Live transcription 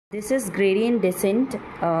This is gradient descent.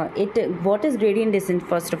 What is gradient descent?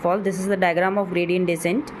 First of all, this is the diagram of gradient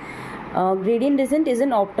descent. Gradient descent is an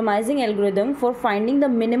optimizing algorithm for finding the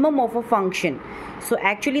minimum of a function. So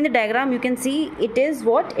actually in the diagram you can see it is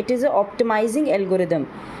what? It is an optimizing algorithm.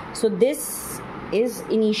 So this is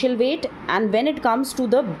initial weight, and when it comes to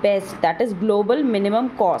the best, that is global minimum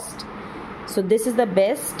cost. So this is the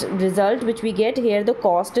best result which we get here. The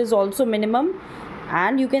cost is also minimum,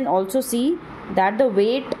 and you can also see that the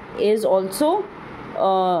weight is also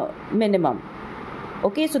minimum.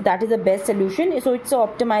 Okay, so that is the best solution. So it's an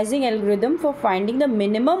optimizing algorithm for finding the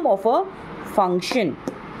minimum of a function.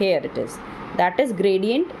 Here it is. That is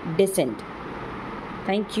gradient descent.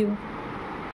 Thank you.